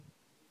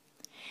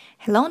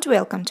Hello and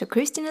welcome to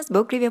Christina's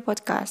Book Review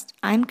Podcast.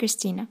 I'm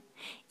Christina.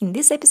 In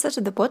this episode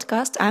of the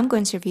podcast, I'm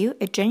going to review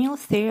A General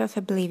Theory of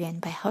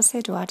Oblivion by Jose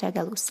Eduardo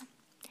Agalusa.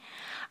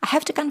 I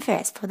have to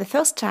confess, for the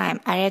first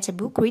time, I read a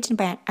book written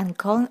by an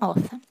unknown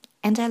author,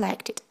 and I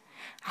liked it.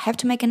 I have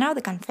to make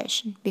another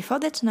confession. Before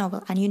that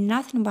novel, I knew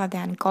nothing about the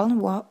uncalled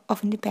War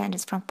of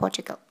Independence from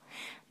Portugal.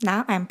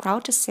 Now I am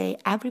proud to say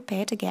I've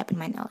repaired a gap in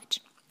my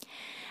knowledge.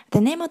 The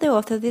name of the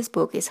author of this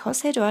book is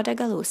Jose Eduardo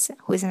Agalusa,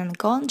 who is an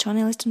Angolan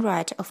journalist and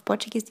writer of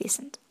Portuguese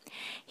descent.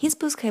 His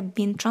books have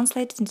been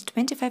translated into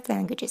 25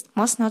 languages,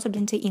 most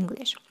notably into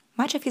English.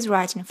 Much of his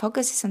writing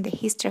focuses on the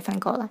history of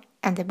Angola,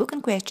 and the book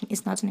in question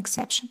is not an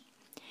exception.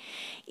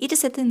 It is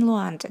set in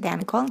Luanda, the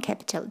Angolan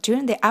capital,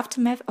 during the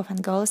aftermath of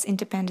Angola's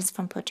independence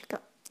from Portugal.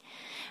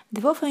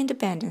 The war for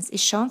independence is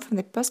shown from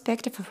the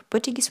perspective of a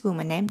Portuguese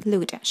woman named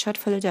Luda, short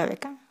for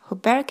Ludovica, who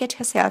barricaded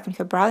herself in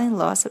her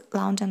brother-in-law's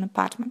London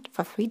apartment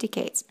for 3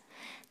 decades,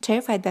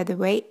 terrified by the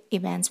way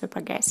events were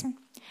progressing.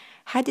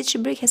 How did she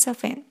bring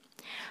herself in?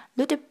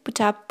 Luda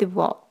put up the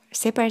wall,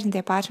 separating the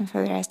apartment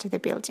from the rest of the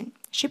building.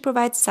 She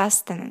provides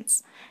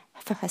sustenance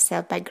for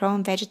herself by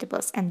growing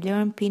vegetables and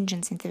luring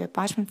pigeons into the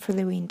apartment through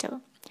the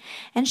window.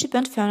 And she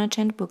burnt furniture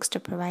and books to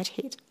provide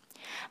heat.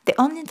 The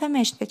only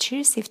information that she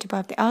received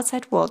about the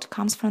outside world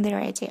comes from the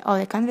radio or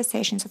the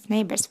conversations of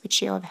neighbors which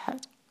she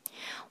overheard.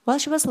 While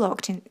she was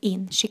locked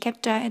in, she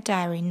kept a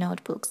diary and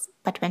notebooks,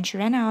 but when she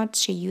ran out,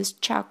 she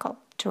used charcoal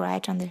to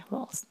write on the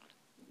walls.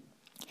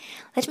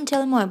 Let me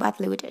tell you more about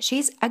Luda. She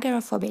is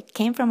agoraphobic,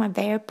 came from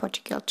Aveiro,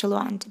 Portugal to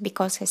Luanda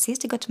because her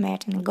sister got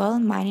married an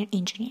Angolan mining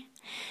engineer.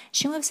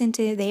 She moves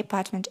into the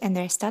apartment and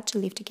they start to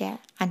live together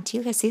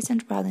until her sister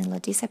and brother-in-law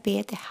disappear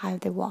at the height of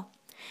the war.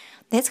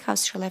 That's how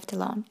she left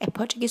alone, a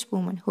Portuguese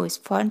woman who is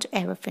foreign to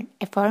everything,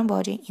 a foreign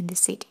body in the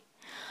city.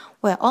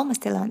 We are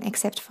almost alone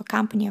except for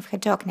company of her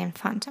dog named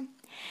Phantom.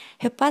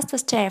 Her past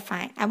was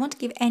terrifying. I won't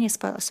give any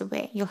spoilers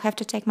away. You'll have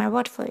to take my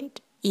word for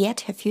it.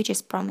 Yet her future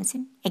is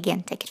promising.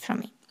 Again, take it from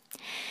me.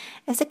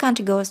 As the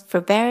country goes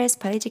through various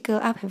political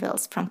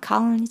upheavals, from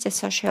colony to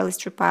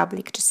socialist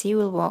republic to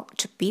civil war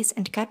to peace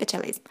and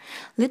capitalism,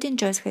 Luda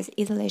enjoys her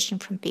isolation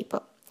from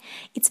people.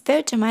 It's a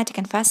very dramatic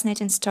and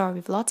fascinating story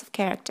with lots of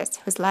characters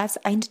whose lives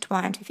are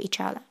intertwined with each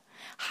other.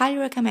 Highly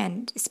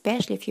recommended,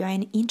 especially if you are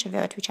an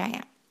introvert, which I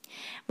am.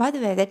 By the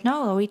way, that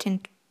novel written in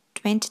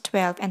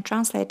 2012 and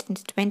translated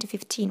into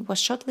 2015 was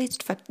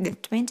shortlisted for the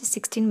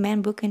 2016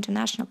 Man Booker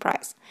International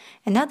Prize.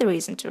 Another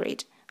reason to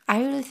read.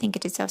 I really think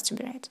it deserves to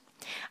be read.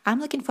 I'm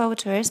looking forward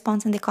to a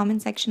response in the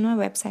comment section on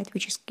my website,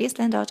 which is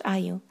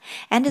chrisland.ru.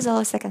 And as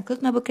always, I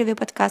conclude my book review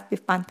podcast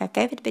with one of my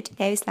favorite Betty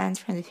Davis lines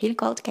from the film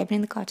called Cabin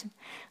in the Cotton.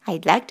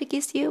 I'd like to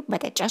kiss you,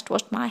 but I just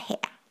washed my hair.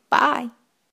 Bye!